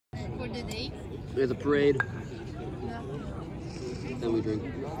for the day? There's a parade. Then we drink.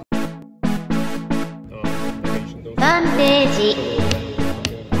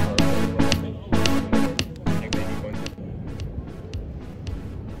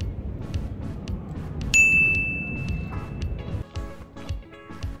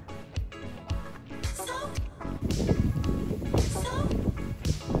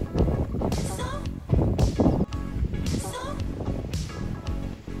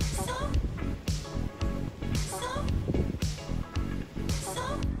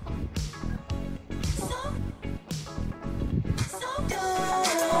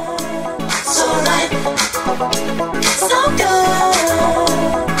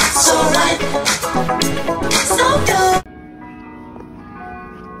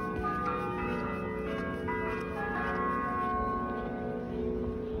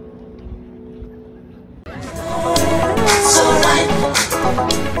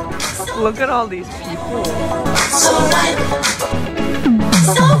 Look at all these people.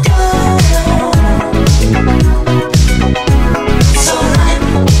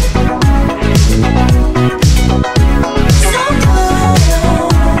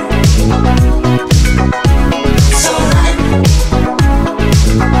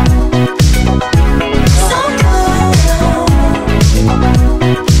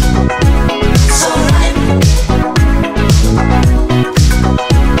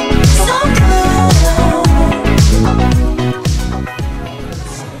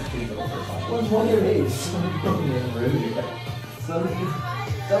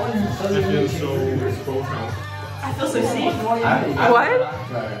 I feel so safe. What?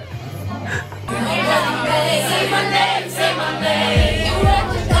 Say my name, say my name. You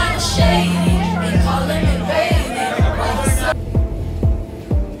acting kind of shady and calling me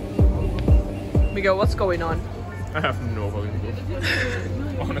baby. Miguel, what's going on? I have no fucking clue.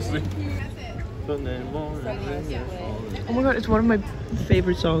 Honestly. Oh my god, it's one of my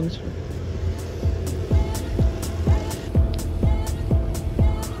favorite songs.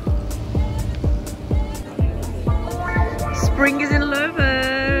 Spring is in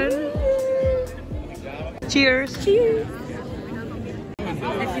Leuven. Cheers. Cheers.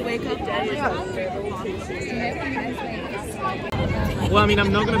 If you wake up dead, Well, I mean,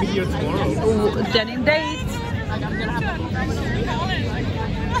 I'm not gonna be here tomorrow. Ooh, then in date.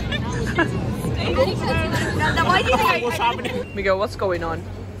 What's happening? Miguel, what's going on?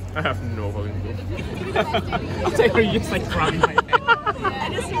 I have no fucking clue. I'll tell you, just like crying my head. I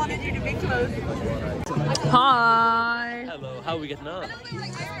just wanted you to be close. Hi. Hello, how are we getting on?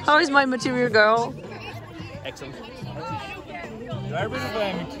 How is my material girl? Excellent. You are a bit of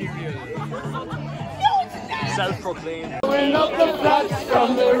a material. Self-proclaimed. Showing up the flats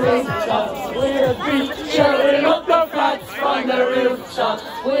from the rooftops with a beat. Showing up the flats from the rooftops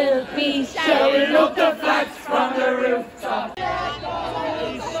with a beat. Showing up the flats from the rooftops.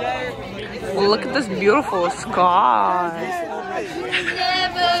 Look at this beautiful sky.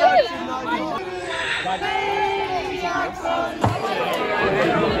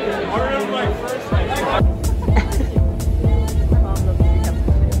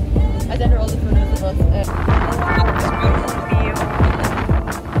 I sent her all the photos of us.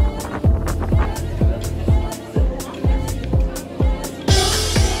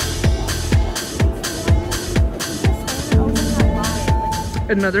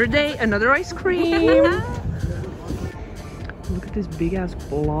 Another day, another ice cream. Look at this big ass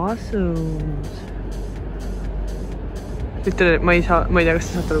blossoms. Look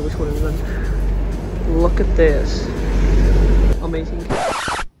at this. Amazing.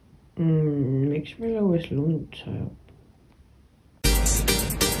 Makes me always lunch.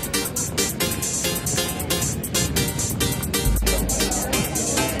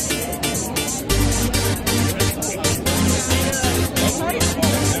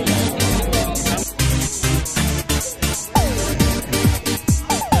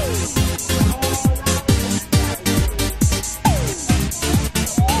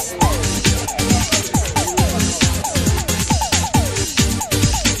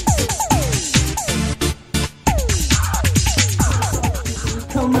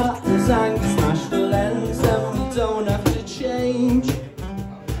 Come up and sang, smash the lens, then we don't have to change.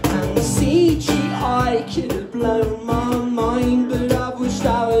 And the CGI could have blown my mind, but I wished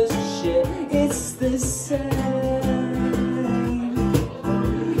I was shit. It's the same.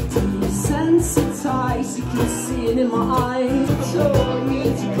 Desensitized, you can see it in my eyes. I don't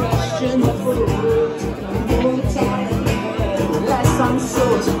need to question the world to come more time. Unless I'm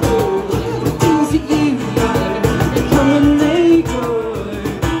sort of cool. The things that you know, they come and they go.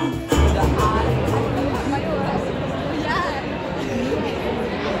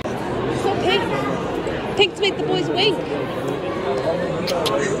 to make the boys wink.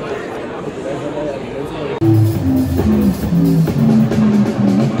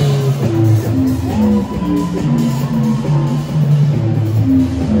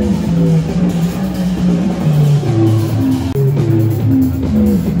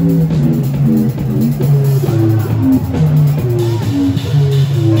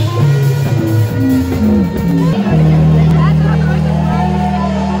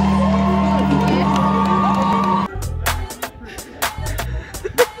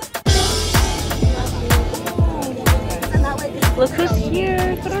 Look who's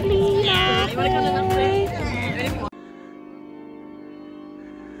here, Carolina.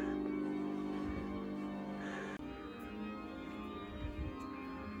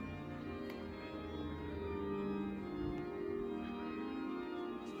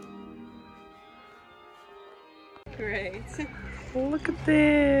 Great. Look at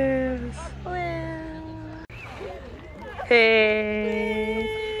this. Hei,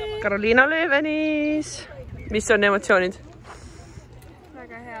 Carolina Löövenis. Mis on emotsioonid?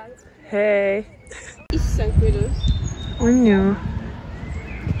 Väga head. Hei. Issand, kui ilus. On ju.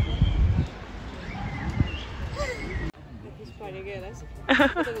 Hispaania keeles. Mida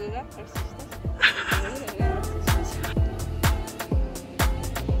ta ratsistas?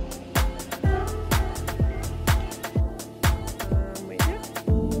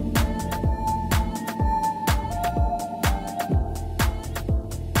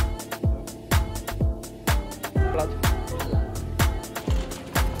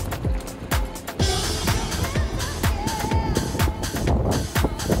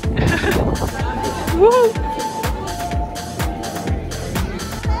 Woo!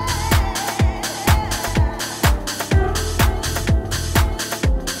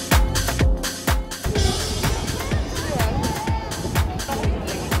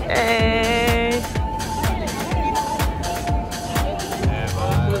 Hey.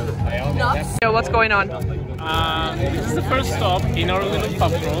 So what's going on? This is the first stop in our little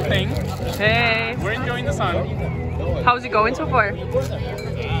pub crawl thing. Hey. We're enjoying the sun. How's it going so far?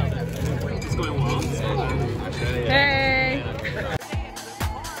 It's going well. Hey.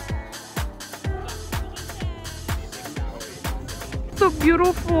 So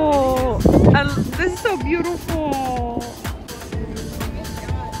beautiful. This is so beautiful.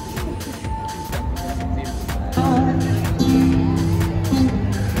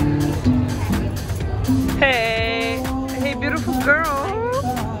 Hey, hey, beautiful girl.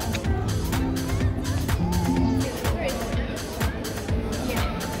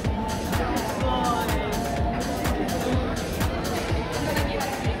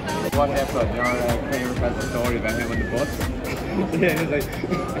 What happened? Your came has a story about him on the bus. Yeah, it's like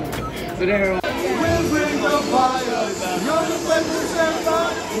so they were all we'll bring the fire. You're the best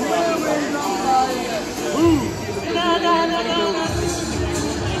we'll bring the fire. Ooh. La, la, la, la, la.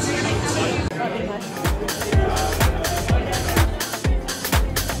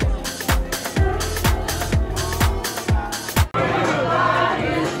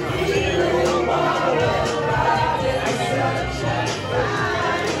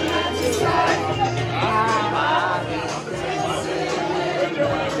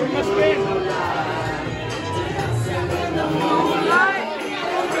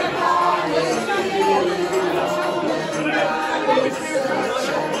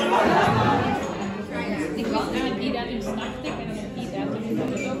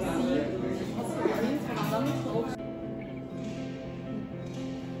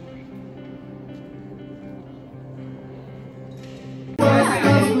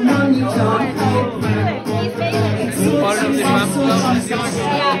 Part of the